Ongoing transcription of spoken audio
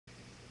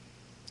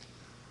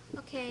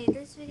Okay,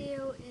 this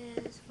video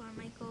is for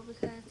Michael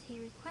because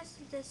he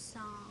requested this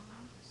song.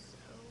 So,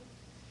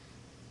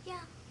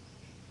 yeah.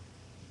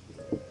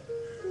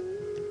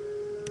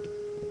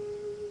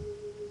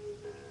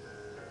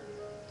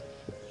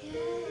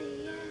 Yeah,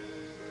 yeah.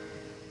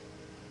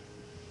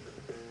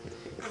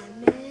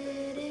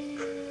 Admit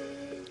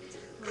it,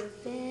 we're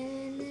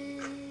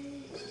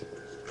finished.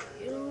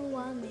 You don't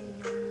want me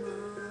no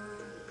more.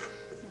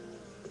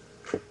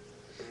 No.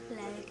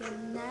 Like a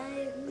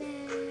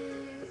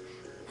nightmare,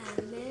 I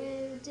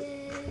lived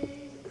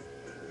it.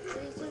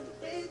 It's a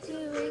bit to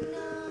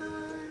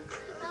ignore.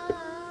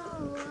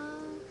 Oh,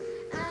 oh.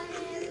 I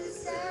hear the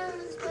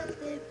sounds, but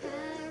they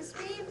pass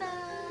me by.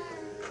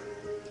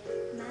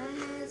 My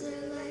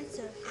hazard lights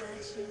are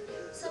flashing.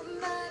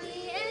 Somebody,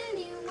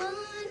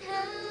 anyone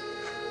help?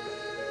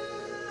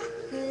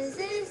 'Cause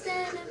it's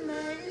an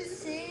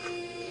emergency.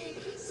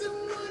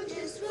 Someone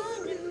just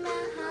wounded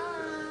my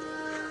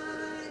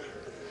heart.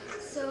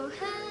 So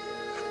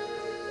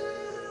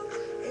help.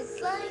 It's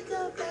like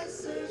a bad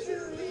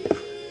surgery.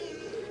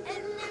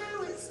 And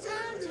now it's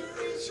time to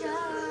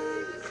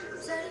recharge.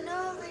 Starting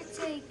over,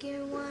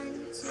 taking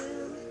 1,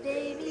 2,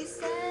 baby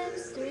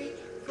steps, 3,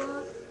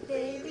 4,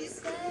 baby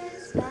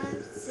steps,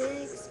 5,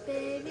 6,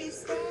 baby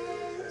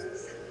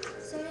steps.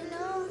 Starting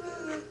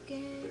over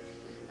again,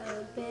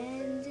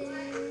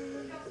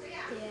 abandoned.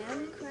 Yeah,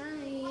 I'm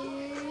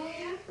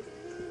crying.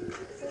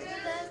 You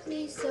left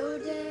me so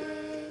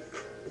dead.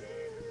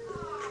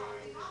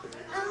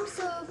 I'm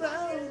so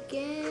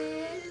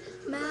broken.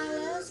 My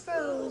love's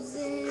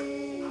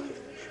frozen.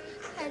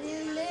 How do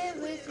you live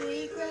with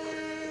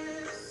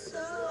regrets?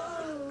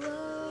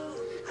 Oh,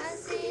 I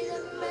see the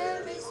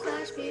memories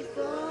flash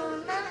before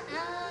my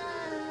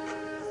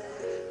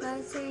eyes. My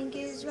tank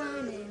is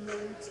running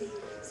empty.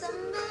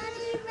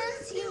 Somebody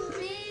rescue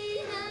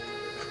me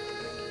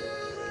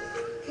out.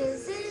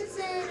 'Cause it's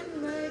an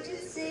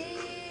emergency.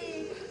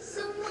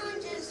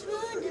 Someone just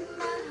wounded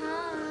my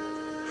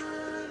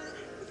heart.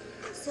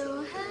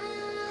 So how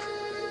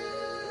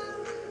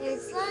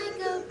it's like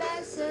a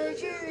bad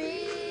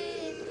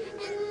surgery,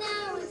 and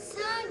now it's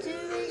time to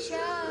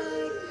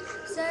recharge.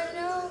 Start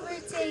over,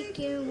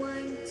 taking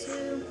 1,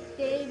 2,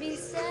 baby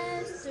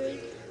steps, 3,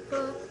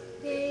 4,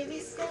 baby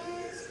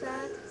steps,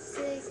 5,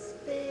 6,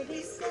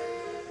 baby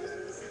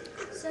steps.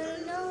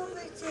 Starting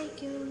over,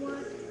 taking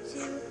 1,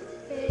 2,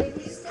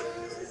 baby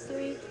steps,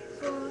 3,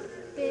 4,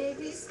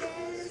 baby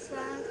steps,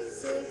 5,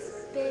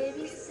 6,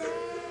 baby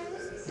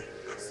steps.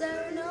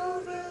 Starting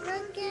over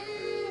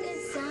again,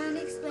 it's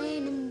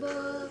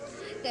unexplainable.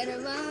 Got a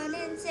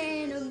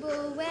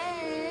untenable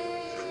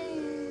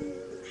way.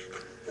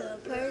 The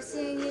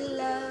person you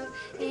love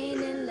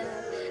ain't in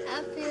love.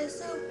 I feel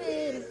so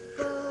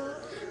pitiful.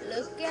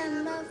 Look at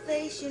my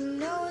face, you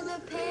know the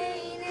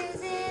pain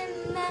is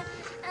in that.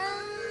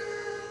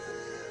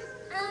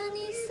 I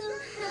need some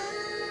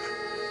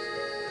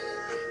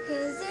help.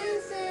 'Cause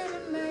it's an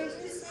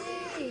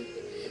emergency.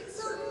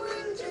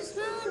 Someone just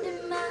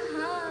wounded my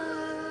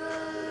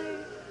heart.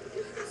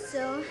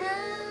 So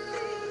help.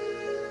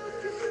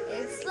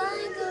 It's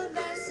like a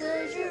bad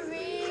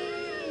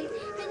surgery.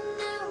 And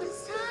now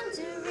it's time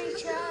to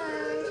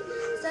recharge.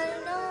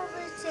 Starting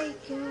over,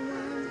 taking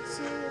 1,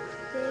 2,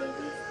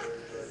 baby.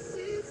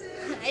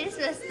 I just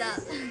messed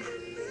up.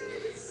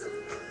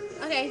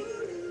 Okay.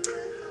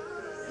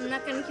 I'm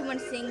not gonna keep on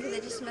singing because I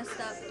just messed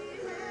up.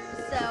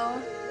 So,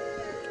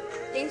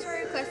 thanks for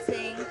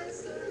requesting.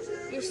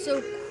 You're so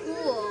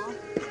cool.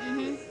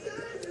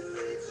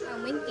 I'm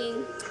winking.